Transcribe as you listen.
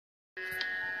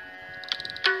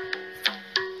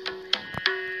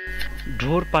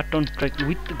Dhor Paton trek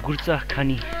with Gurja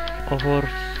Khani offers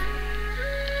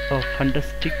a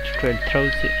fantastic trail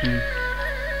through an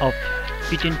off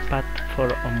beaten path for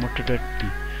a moderately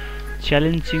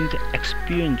challenging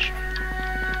experience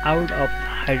out of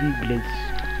hidden village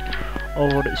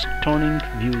over stunning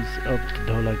views of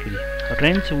the Dhaulagiri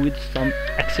range with some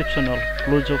exceptional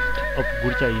close-up of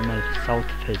Gurja Himal south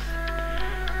face.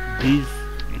 These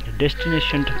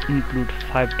destinations include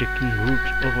 5 trekking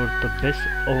routes over the best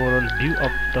overall view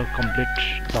of the complete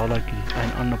Dhaulagiri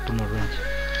and Annapurna range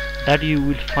that you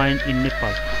will find in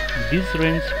Nepal. These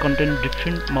ranges contain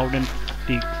different mountain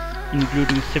peaks,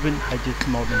 including 7 highest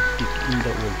mountain peaks in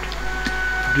the world.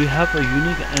 Do you have a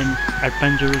unique and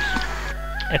adventurous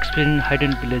experience?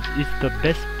 Hidden village is the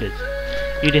best place.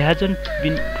 It hasn't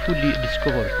been fully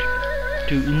discovered.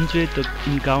 To enjoy the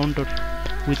encounter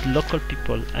with local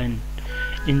people and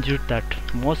ensure that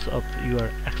most of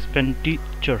your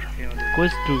expenditure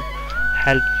goes to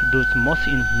help those most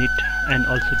in need, and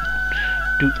also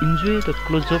to enjoy the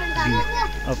close-up view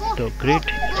of the great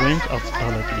range of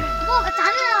Dhaulagiri.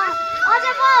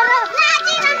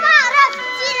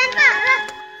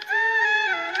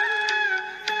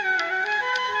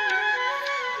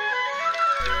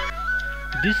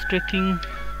 This trekking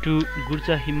to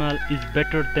Gurja Himal is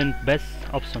better than best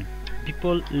option.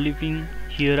 People living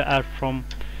here are from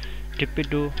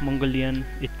Tibeto-Mongolian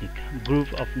ethnic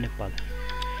group of Nepal.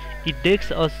 It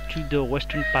takes us to the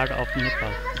western part of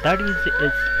Nepal that is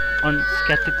as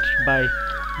unscathed by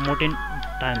modern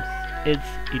times as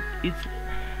it is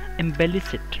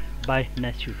embellished by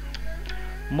nature.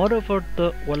 Moreover,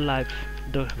 the wildlife,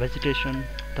 the vegetation,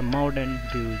 the mountain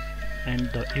views, and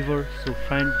the ever so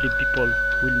friendly people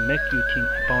will make you think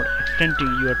about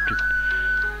extending your trip.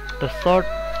 The short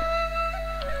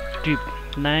trip,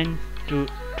 9 to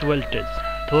 12 days,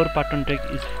 Dhor Paton trek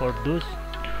is for those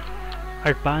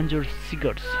adventure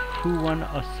seekers who want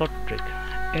a short trek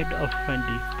at a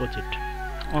friendly budget.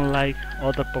 Unlike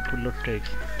other popular treks,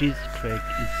 this trek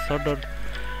is shorter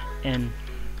and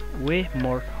way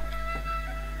more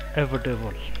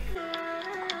affordable.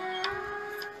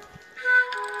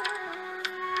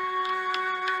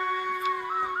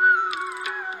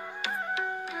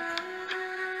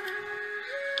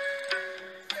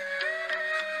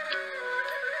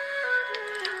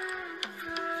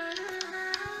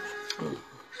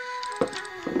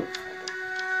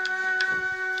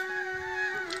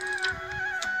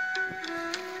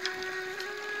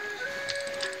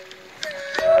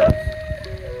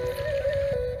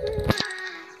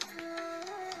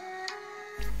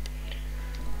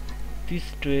 This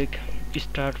trek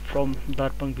starts from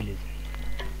Darpang village,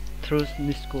 through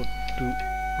Nisko to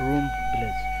Rum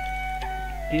village.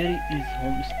 There is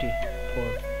homestay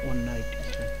for one night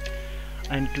stay,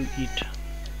 and to eat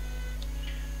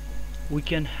we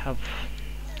can have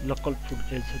local food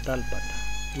as dal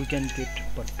bhat. We can get,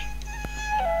 but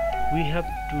we have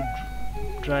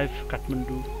to drive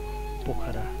Kathmandu,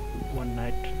 Pokhara one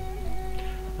night,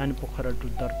 and Pokhara to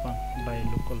Darpang by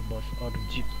local bus or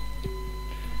jeep.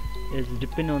 Is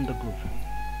depend on the group.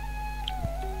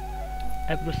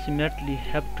 Approximately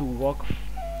have to walk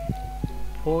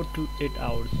 4 to 8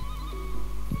 hours,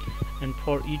 and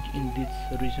for each in this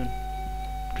region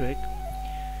trek,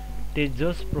 they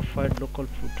just provide local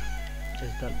food as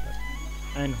dal bhat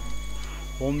and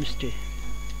homestay.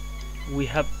 We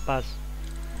have passed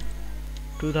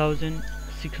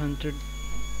 2,600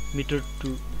 meters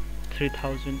to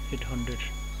 3,800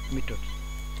 meters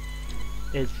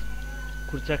as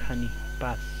Gurja Khani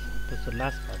pass. That's the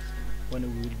last pass when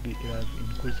we will be arrived in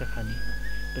Gurja Khani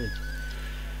village.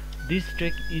 This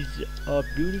trek is a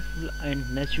beautiful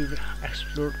and nature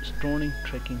explored stunning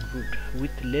trekking route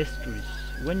with less tourists.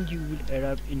 When you will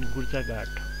arrive in Gurja Ghat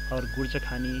or Gurja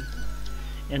Khani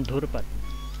and Dhorpat,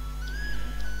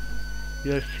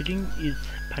 your feeling is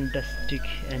fantastic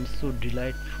and so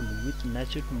delightful with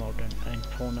natural mountain and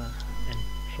fauna and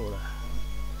flora.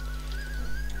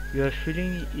 Your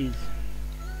feeling is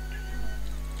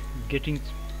getting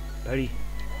very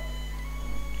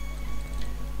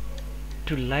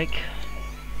to like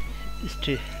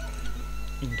stay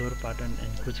in Dhorpatan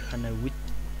and Gurjakhana with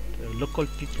local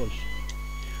people,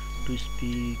 to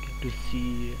speak, to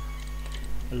see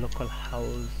a local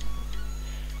house,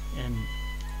 and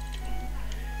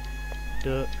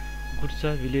the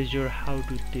Gurja villager, how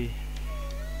do they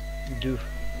do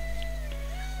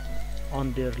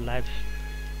on their life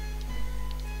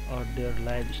or their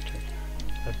lifestyle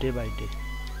day by day.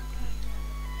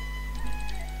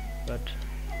 But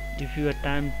if you have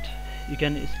time, you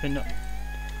can spend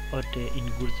a day in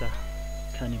Gurja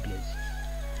Khani village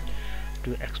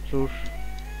to explore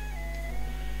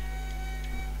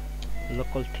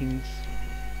local things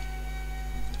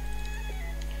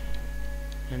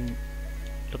and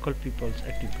local people's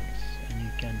activities, and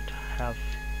you can't have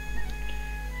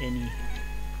any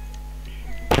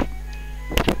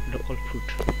local food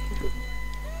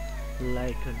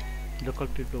like local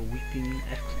people weeping,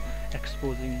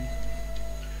 exposing,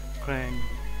 crying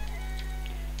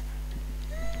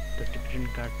the Tibetan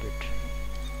carpet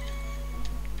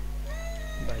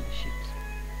by the ships.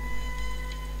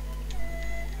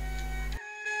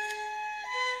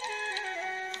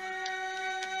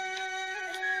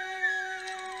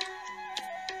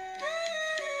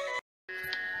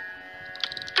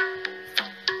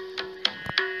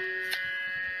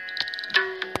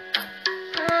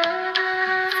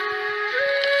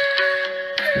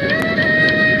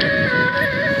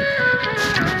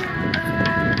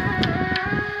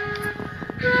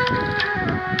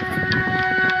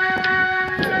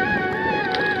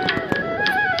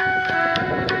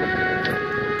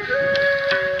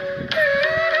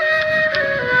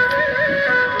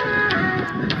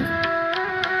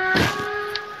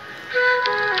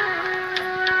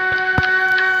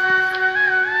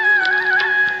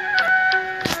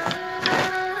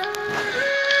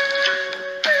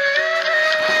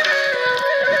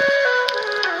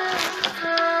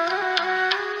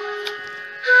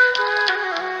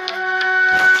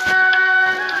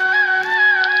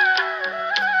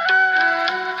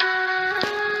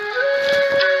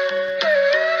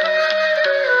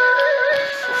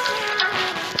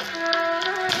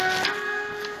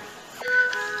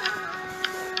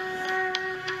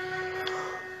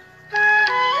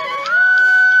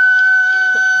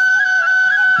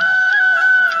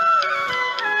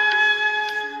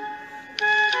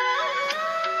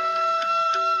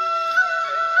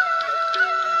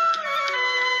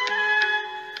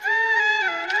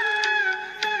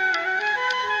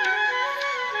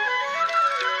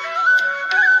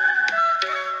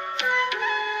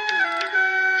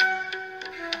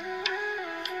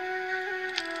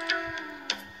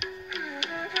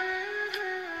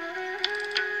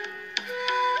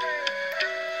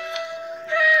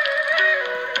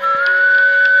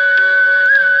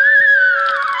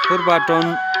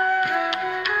 Button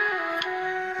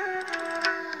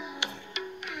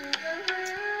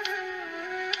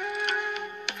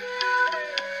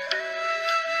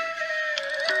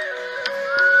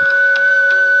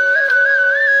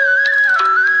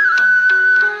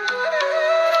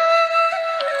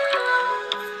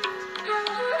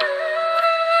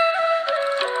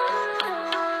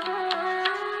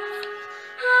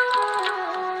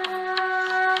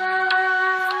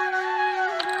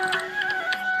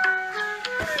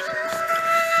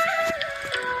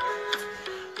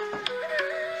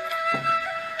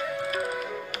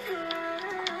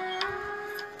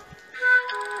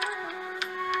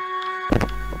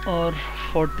or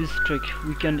for this trek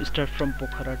we can start from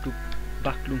Pokhara to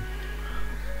Baklung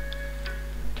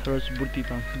through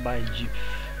Burtipang by jeep.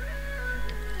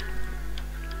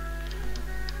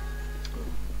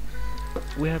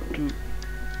 We have to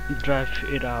drive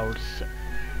 8 hours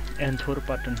and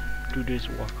Thorpatan 2 days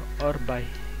walk, or by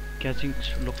catching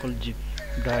local jeep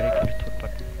directly to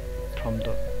Thorpatan from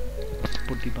the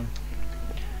Burtipang,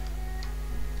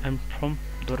 and from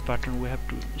Thorpatan we have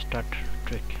to start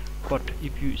trek. But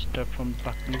if you start from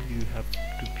Baklung, you have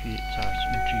to pay charge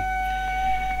entry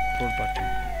for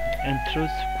Baklung, and through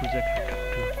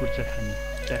Gurja Himal,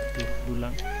 back to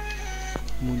Bulang,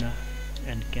 Muna,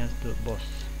 and catch the bus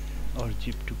or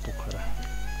jeep to Pokhara.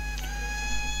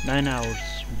 9 hours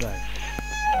drive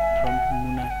from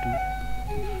Muna to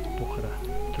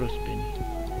Pokhara through Spain.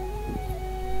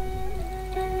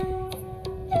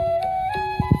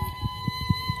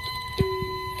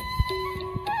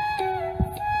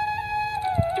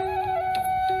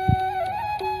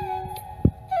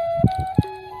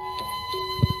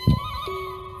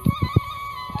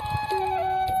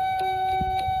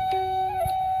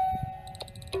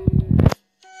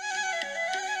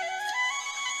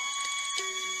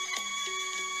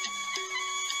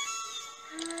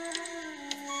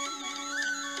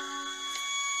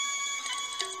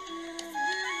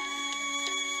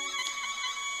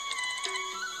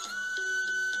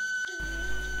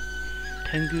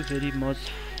 Thank you very much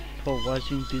for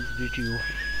watching this video.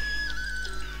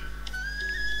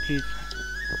 Please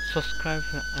subscribe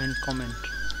and comment,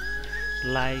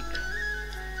 like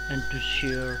and to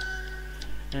share,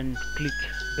 and click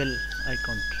bell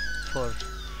icon for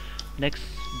next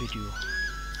video.